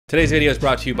Today's video is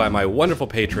brought to you by my wonderful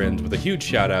patrons, with a huge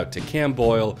shout out to Cam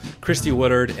Boyle, Christy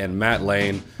Woodard, and Matt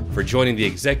Lane for joining the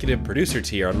executive producer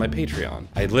tier on my Patreon.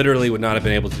 I literally would not have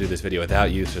been able to do this video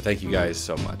without you, so thank you guys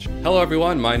so much. Hello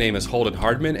everyone, my name is Holden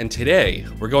Hardman, and today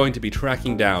we're going to be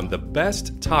tracking down the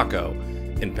best taco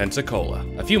in Pensacola.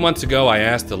 A few months ago, I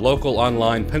asked the local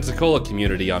online Pensacola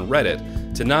community on Reddit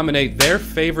to nominate their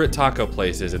favorite taco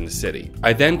places in the city.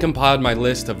 I then compiled my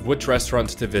list of which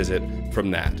restaurants to visit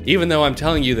from that. Even though I'm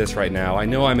telling you this right now, I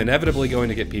know I'm inevitably going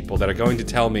to get people that are going to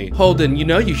tell me, Holden, you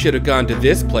know you should have gone to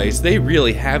this place. They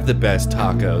really have the best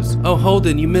tacos. Oh,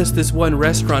 Holden, you missed this one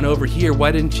restaurant over here.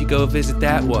 Why didn't you go visit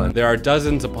that one? There are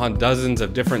dozens upon dozens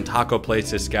of different taco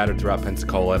places scattered throughout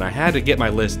Pensacola, and I had to get my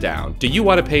list down. Do you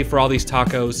want to pay for all these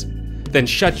tacos? Then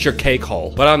shut your cake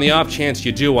hole. But on the off chance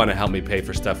you do want to help me pay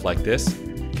for stuff like this,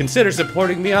 consider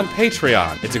supporting me on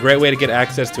Patreon. It's a great way to get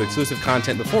access to exclusive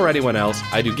content before anyone else.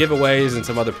 I do giveaways and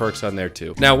some other perks on there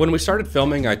too. Now, when we started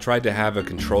filming, I tried to have a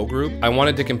control group. I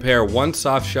wanted to compare one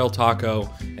soft shell taco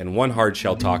and one hard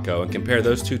shell taco and compare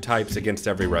those two types against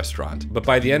every restaurant. But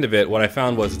by the end of it, what I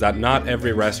found was that not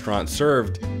every restaurant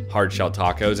served hard shell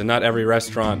tacos and not every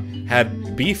restaurant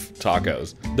had beef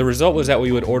tacos. The result was that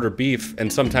we would order beef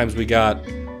and sometimes we got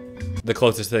the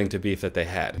closest thing to beef that they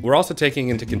had. We're also taking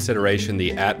into consideration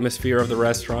the atmosphere of the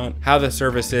restaurant, how the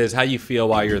service is, how you feel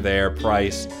while you're there,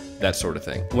 price, that sort of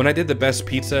thing. When I did the best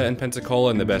pizza in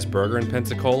Pensacola and the best burger in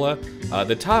Pensacola,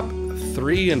 the top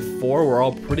 3 and 4 were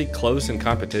all pretty close in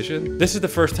competition. This is the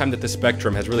first time that the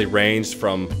spectrum has really ranged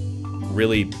from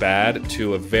really bad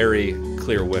to a very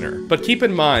clear winner. But keep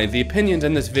in mind, the opinions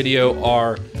in this video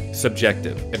are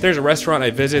subjective. If there's a restaurant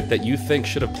I visit that you think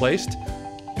should have placed,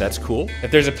 that's cool.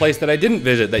 If there's a place that I didn't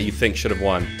visit that you think should have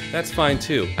won, that's fine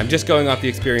too. I'm just going off the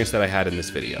experience that I had in this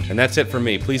video. And that's it for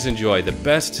me. Please enjoy the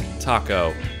best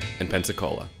taco in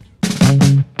Pensacola.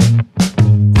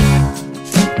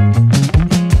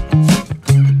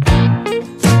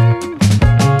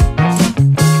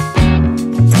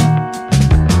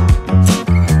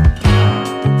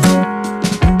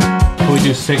 Can we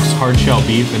do 6 hard shell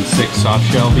beef and 6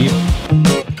 soft shell beef?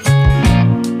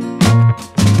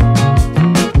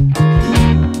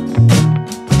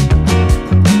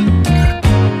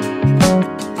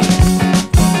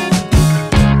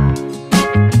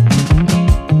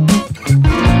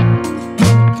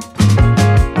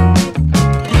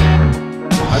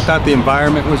 I thought the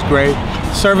environment was great.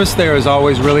 Service there is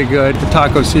always really good. The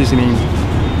taco seasoning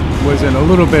was in a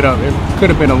little bit of, it could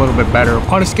have been a little bit better.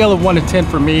 On a scale of 1 to 10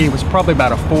 for me, it was probably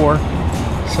about a 4.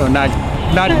 So not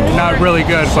really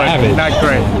good, but savage. Not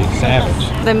great.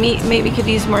 Savage. The meat maybe could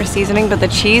use more seasoning, but the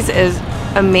cheese is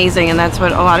amazing, and that's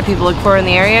what a lot of people look for in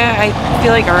the area, I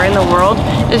feel like, or in the world,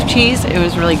 is cheese. It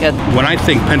was really good. When I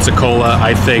think Pensacola,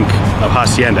 I think of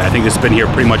Hacienda. I think it's been here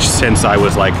pretty much since I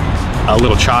was like a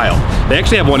little child. They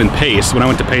actually have one in Pace. When I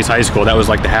went to Pace High School, that was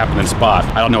like the happening spot.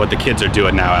 I don't know what the kids are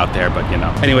doing now out there, but you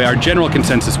know. Anyway, our general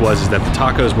consensus was that the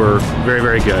tacos were very,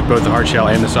 very good, both the hard shell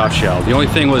and the soft shell. The only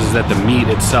thing was that the meat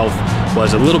itself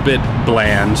was a little bit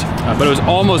bland, but it was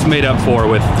almost made up for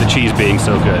with the cheese being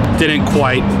so good. Didn't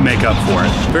quite make up for it.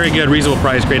 Very good, reasonable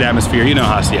price, great atmosphere. You know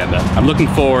Hacienda. I'm looking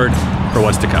forward for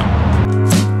what's to come.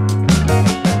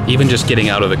 Even just getting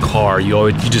out of the car,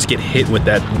 you just get hit with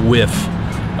that whiff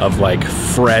of like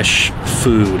fresh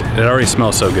food. It already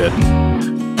smells so good.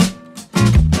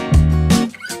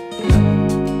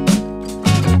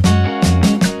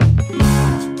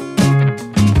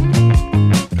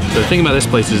 The thing about this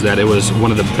place is that it was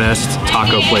one of the best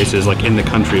taco places like in the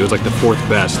country. It was like the 4th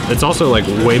best. It's also like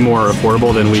way more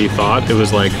affordable than we thought. It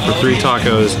was like for 3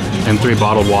 tacos and 3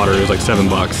 bottled water, it was like $7.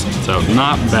 So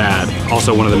not bad.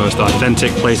 Also one of the most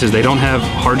authentic places. They don't have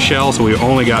hard shell, so we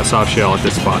only got soft shell at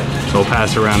this spot. So we'll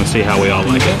pass around and see how we all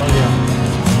like it. Yeah,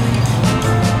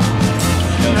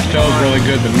 the shell is really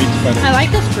good, the meat's better. I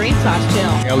like this green soft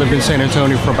shell. I lived in San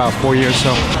Antonio for about 4 years,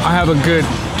 so I have a good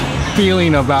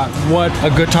feeling about what a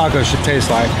good taco should taste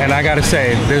like, and I gotta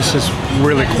say this is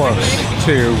really close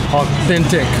to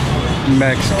authentic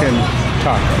Mexican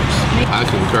tacos. I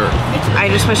concur. I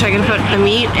just wish I could put the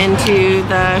meat into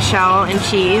the shell and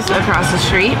cheese across the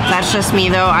street. That's just me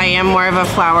though. I am more of a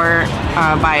flour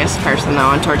biased person though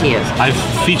on tortillas. I've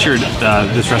featured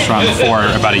this restaurant before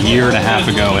about 1.5 years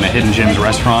ago in a Hidden Gems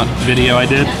restaurant video I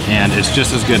did, and it's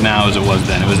just as good now as it was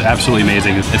then. It was absolutely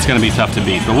amazing. It's going to be tough to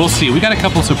beat, but we'll see. We got a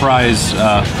couple surprise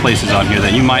places on here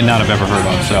that you might not have ever heard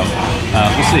of, so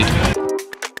we'll see.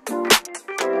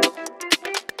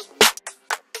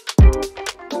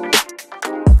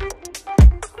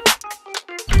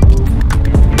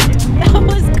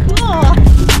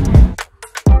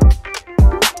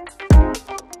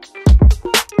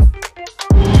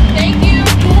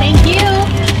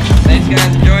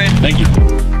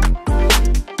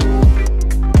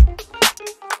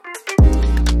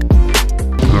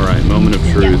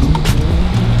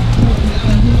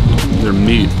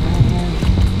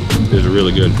 It was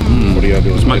really good. What do you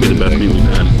do? This might be the best meat we've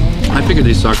had. I figured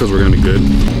these tacos were gonna be good,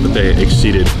 but they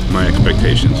exceeded my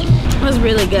expectations. It was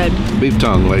really good. Beef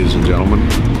tongue, ladies and gentlemen.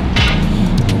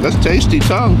 That's tasty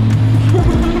tongue.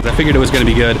 I figured it was going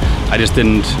to be good. I just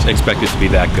didn't expect it to be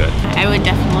that good. I would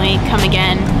definitely come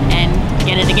again and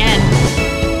get it again.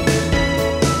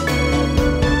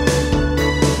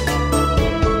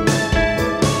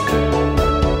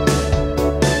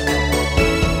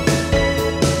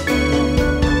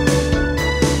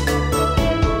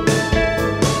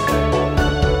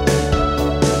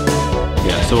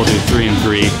 Yeah, so we'll do 3 and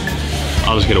 3.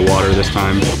 I'll just get a water this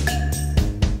time.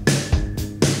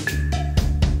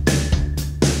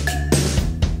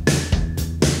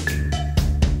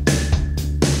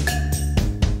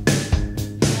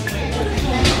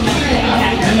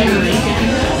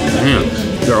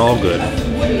 They're all good.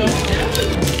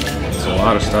 There's a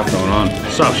lot of stuff going on.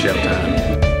 Soft shell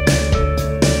time.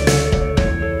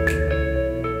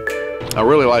 I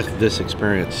really like this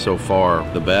experience so far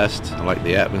the best. I like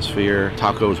the atmosphere.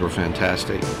 Tacos were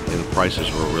fantastic and the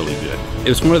prices were really good. It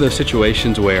was one of those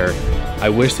situations where I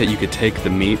wish that you could take the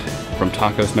meat from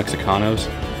Tacos Mexicanos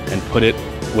and put it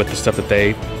with the stuff that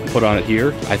they put on it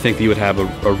here. I think that you would have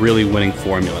a really winning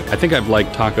formula. I think I've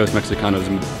liked Tacos Mexicanos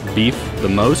beef the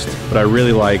most, but I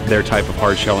really like their type of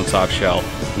hard shell and soft shell,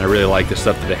 and I really like the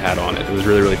stuff that they had on it. It was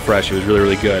really, really fresh. It was really,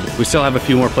 really good. We still have a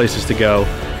few more places to go.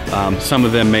 Some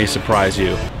of them may surprise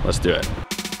you. Let's do it.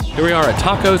 Here we are at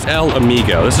Tacos El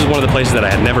Amigo. This is one of the places that I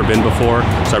had never been before,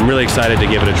 so I'm really excited to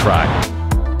give it a try.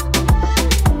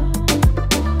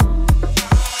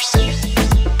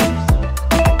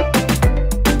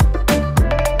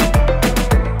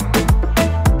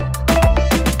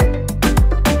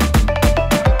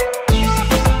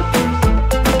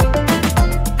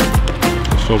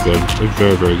 So good. It's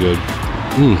very, very good.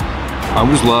 I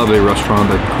always love a restaurant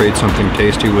that creates something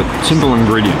tasty with simple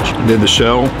ingredients. They did the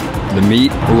shell, the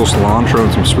meat, a little cilantro,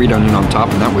 and some sweet onion on top,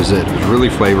 and that was it. It was really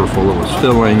flavorful, it was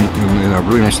filling, and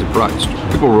really nicely priced.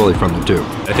 People were really fun to do.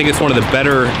 I think it's one of the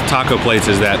better taco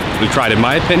places that we've tried, in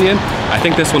my opinion. I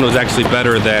think this one was actually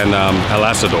better than El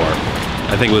Asador.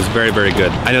 I think it was very, very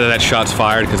good. I know that shot's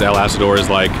fired because El Asador is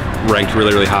like ranked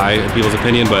really, really high in people's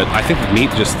opinion, but I think the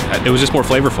meat it was just more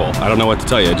flavorful. I don't know what to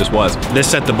tell you, it just was. This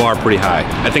set the bar pretty high.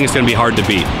 I think it's gonna be hard to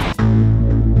beat.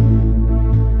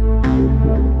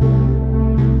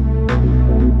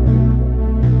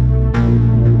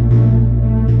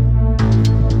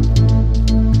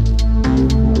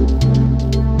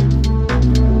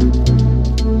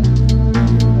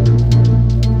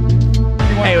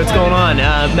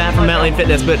 Matt from Matt Lane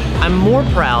Fitness, but I'm more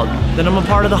proud that I'm a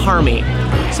part of the Harmy,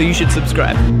 so you should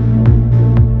subscribe.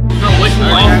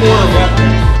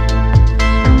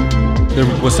 There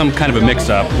was some kind of a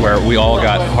mix-up where we all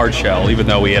got hard shell, even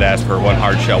though we had asked for one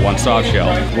hard shell, one soft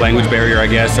shell. Language barrier, I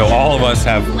guess, so all of us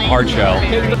have hard shell.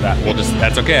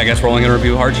 That's okay, I guess we're only gonna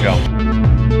review hard shell.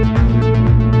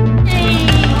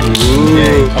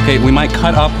 Ooh. Okay, we might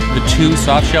cut up the 2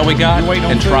 soft shell we got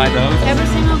and try those.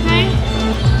 Everything okay?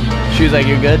 She was like,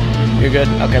 you're good? You're good?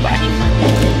 Okay, bye.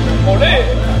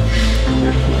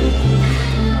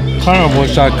 Kind of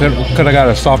wish I could have got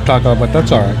a soft taco, but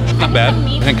that's all right. Not bad.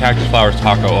 I think Cactus Flower's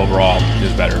taco overall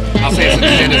is better. I'll say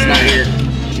it's not here.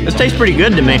 This tastes pretty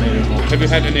good to me. Have you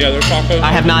had any other tacos?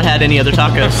 I have not had any other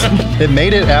tacos. It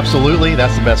made it, absolutely.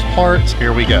 That's the best part.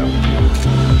 Here we go.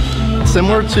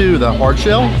 Similar to the hard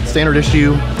shell, standard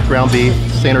issue ground beef,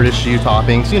 standard issue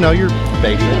toppings. You know, your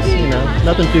basics. You know,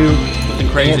 nothing too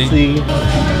crazy. fancy.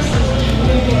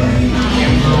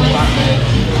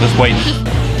 Just wait.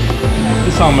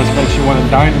 This almost makes you want to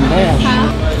dine and dash.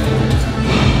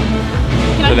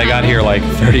 So they got here like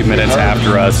 30 minutes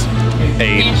after us,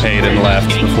 ate, paid, and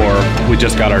left before we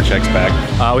just got our checks back.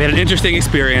 We had an interesting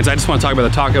experience. I just want to talk about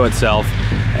the taco itself.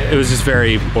 It was just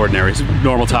very ordinary. It's a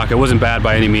normal taco. It wasn't bad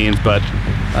by any means, but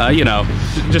you know,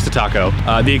 just a taco.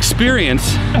 The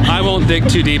experience, I won't dig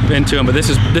too deep into them, but this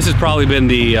has probably been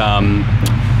the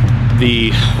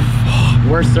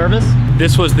Worst service?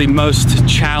 This was the most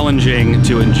challenging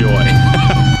to enjoy.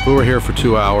 We were here for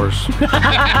 2 hours.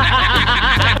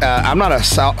 I'm not a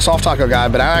soft taco guy,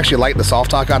 but I actually like the soft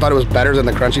taco. I thought it was better than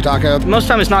the crunchy taco. Most of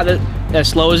the time it's not as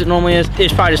slow as it normally is.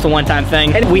 It's probably just a one-time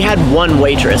thing. And we had one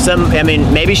waitress. I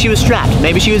mean, maybe she was strapped.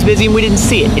 Maybe she was busy and we didn't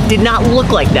see it. It did not look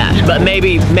like that, but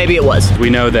maybe it was. We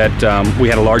know that we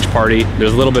had a large party.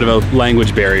 There's a little bit of a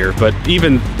language barrier, but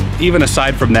even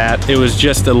aside from that, it was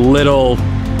just a little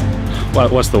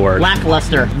what's the word?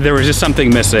 Lackluster. There was just something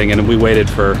missing, and we waited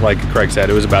for, like Craig said,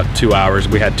 it was about 2 hours.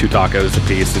 We had 2 tacos a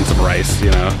piece and some rice,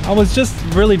 you know. I was just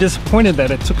really disappointed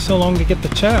that it took so long to get the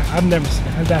check. I've never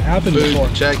had that happen before.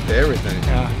 Check to everything.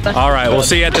 Yeah. All right, we'll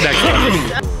see you at the next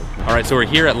one. All right, so we're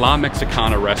here at La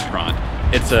Mexicana restaurant.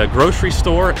 It's a grocery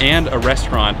store and a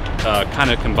restaurant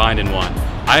kind of combined in one.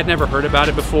 I had never heard about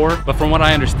it before, but from what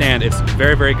I understand, it's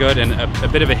very, very good and a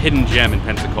bit of a hidden gem in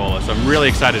Pensacola. So I'm really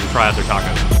excited to try out their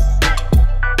tacos.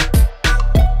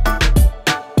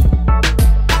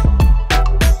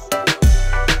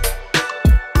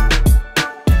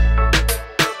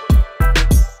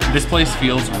 This place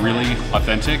feels really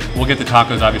authentic. We'll get the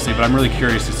tacos obviously, but I'm really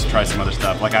curious just to try some other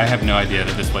stuff. Like I have no idea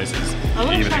that this place is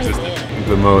even existing.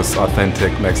 The most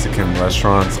authentic Mexican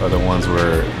restaurants are the ones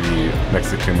where the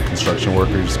Mexican construction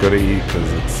workers go to eat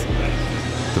because it's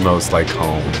the most like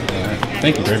home.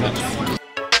 Thank you very much.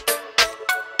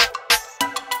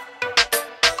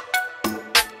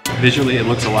 Visually, it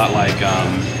looks a lot like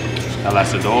El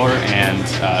Asador and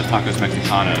Tacos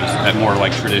Mexicanos, that more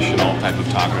like traditional type of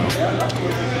taco.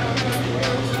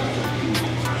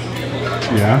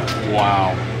 Yeah?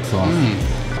 Wow. Sauce.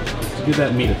 Give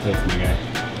that meat a taste, my guy.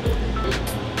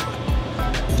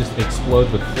 It just explodes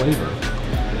with flavor.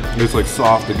 It's like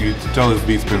soft, and you tell this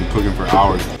beef's been cooking for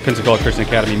hours. Pensacola Christian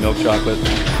Academy milk chocolate.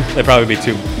 They'd probably be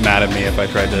too mad at me if I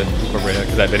tried to incorporate it,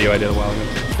 because that video I did a while ago.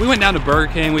 We went down to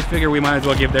Burger King. We figured we might as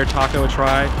well give their taco a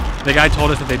try. The guy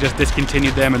told us that they just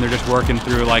discontinued them and they're just working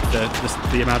through like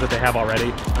the amount that they have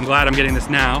already. I'm glad I'm getting this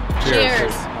now.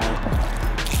 Cheers.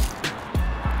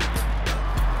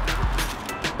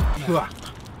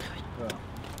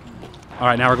 All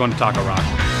right, now we're going to Taco Rock.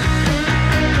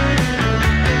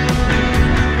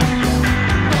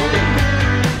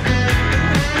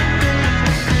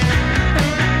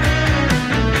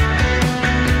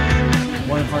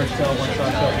 One hard shell, one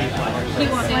soft shell, beef.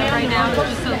 You want it right now,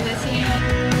 just so this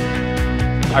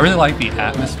I really like the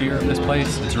atmosphere of this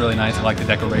place. It's really nice. I like the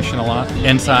decoration a lot.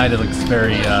 Inside, it looks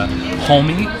very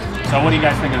homey. So what do you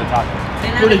guys think of the tacos?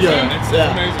 Pretty good.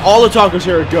 All the tacos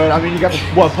here are good. I mean, you got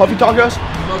what, puffy tacos?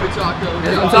 Puffy tacos.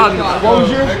 Yeah, I'm talking about. What was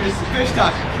yours? Fish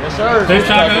tacos. Yes, sir. Fish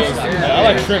tacos? Yeah, I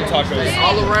like shrimp tacos.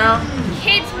 All around.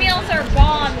 Kids' meals are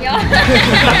bomb, y'all.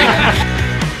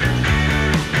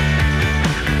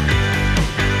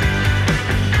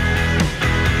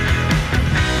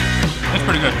 It's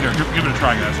pretty good. Here, give it a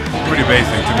try, guys. Pretty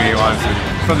basic to me, honestly.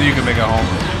 Something you can make at home.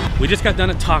 We just got done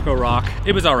at Taco Rock.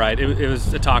 It was all right. It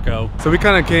was a taco. So we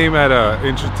kind of came at an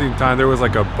interesting time. There was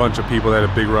like a bunch of people that had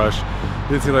a big rush. It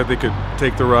didn't seem like they could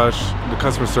take the rush. The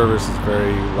customer service is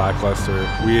very lackluster.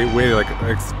 We waited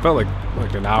it felt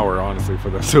like an hour, honestly, for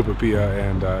the sopapilla,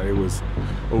 and it was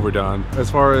overdone.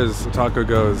 As far as the taco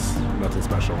goes, nothing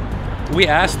special. We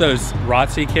asked those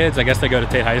ROTC kids, I guess they go to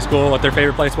Tate High School, what their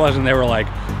favorite place was, and they were like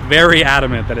very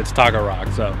adamant that it's Taco Rock.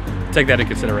 So take that into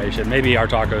consideration. Maybe our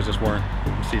tacos just weren't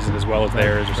seasoned as well as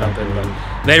theirs or something, but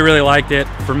they really liked it.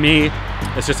 For me,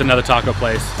 it's just another taco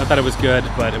place. I thought it was good,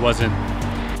 but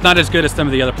it's not as good as some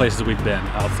of the other places we've been,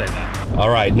 I'll say that. All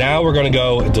right, now we're gonna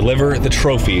go deliver the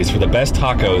trophies for the best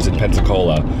tacos in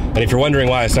Pensacola. And if you're wondering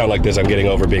why I sound like this, I'm getting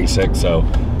over being sick, so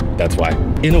that's why.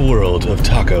 In a world of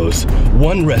tacos,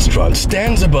 one restaurant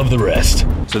stands above the rest.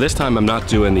 So this time I'm not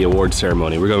doing the award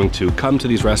ceremony. We're going to come to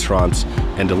these restaurants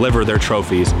and deliver their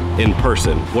trophies in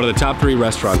person. One of the top 3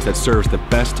 restaurants that serves the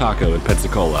best taco in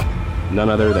Pensacola. None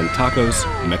other than Tacos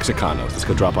Mexicanos. Let's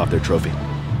go drop off their trophy.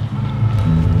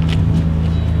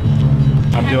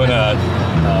 I'm doing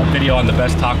a video on the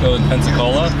best taco in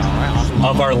Pensacola.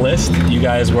 Of our list, you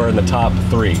guys were in the top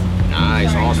 3.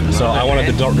 Nice, awesome. So I wanted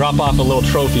to drop off a little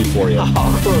trophy for you.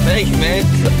 Oh, cool. Thank you, man.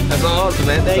 That's awesome,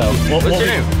 man. Thank you. What's your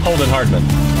name? Holden Hardman.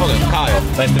 Holden, Kyle.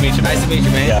 Nice to meet you, man. Nice to meet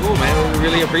you, man. Yeah. Cool, man. We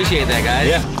really appreciate that, guys.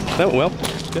 Yeah. Oh, well,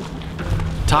 good.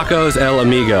 Tacos El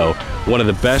Amigo, one of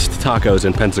the best tacos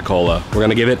in Pensacola. We're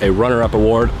gonna give it a runner-up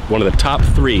award, one of the top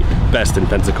 3 best in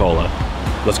Pensacola.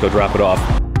 Let's go drop it off.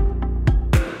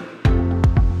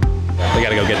 We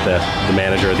gotta go get the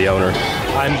manager or the owner.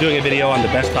 I'm doing a video on the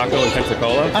best taco in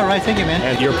Pensacola. All right, thank you, man.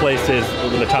 And your place is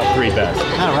the top 3 best.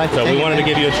 All right. So we wanted to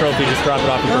give you a trophy, just drop it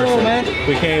off in person. man.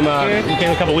 We came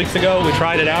a couple weeks ago, we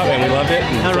tried it out and we loved it.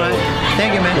 All right.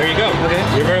 Thank you, man. There you go.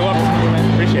 Okay. You're very welcome.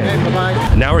 Appreciate it.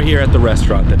 Bye-bye. Now we're here at the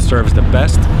restaurant that serves the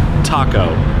best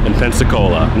taco in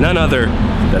Pensacola. None other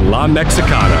than La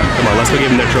Mexicana. Come on, let's go give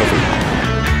them their trophy.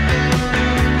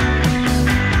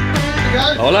 Hey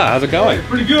guys. Hola, how's it going?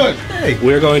 Pretty good. Hey.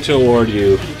 We're going to award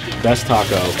you best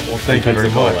taco. Well, thank you very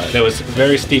much. There was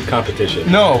very steep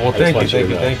competition. No, well, thank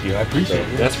you. I appreciate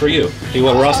it. That's for you. Hey,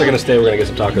 well, we're also going to stay. We're going to get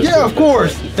some tacos. Yeah, of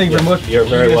course. Thank you very much. You're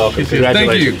very welcome.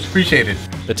 Congratulations. Thank you. Appreciate it.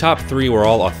 The top 3 were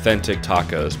all authentic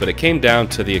tacos, but it came down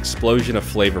to the explosion of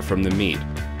flavor from the meat.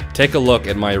 Take a look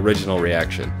at my original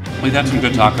reaction. We've had some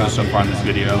good tacos so far in this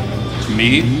video. To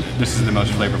me, this is the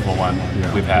most flavorful one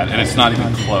we've had, and it's not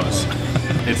even close.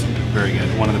 It's very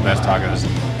good. One of the best tacos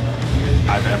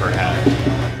I've ever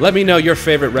had. Let me know your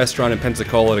favorite restaurant in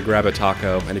Pensacola to grab a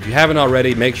taco, and if you haven't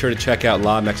already, make sure to check out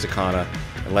La Mexicana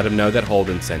and let them know that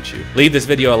Holden sent you. Leave this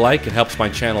video a like, it helps my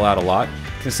channel out a lot.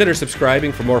 Consider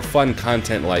subscribing for more fun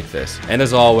content like this. And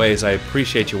as always, I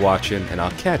appreciate you watching, and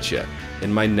I'll catch you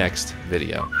in my next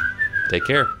video. Take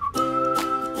care.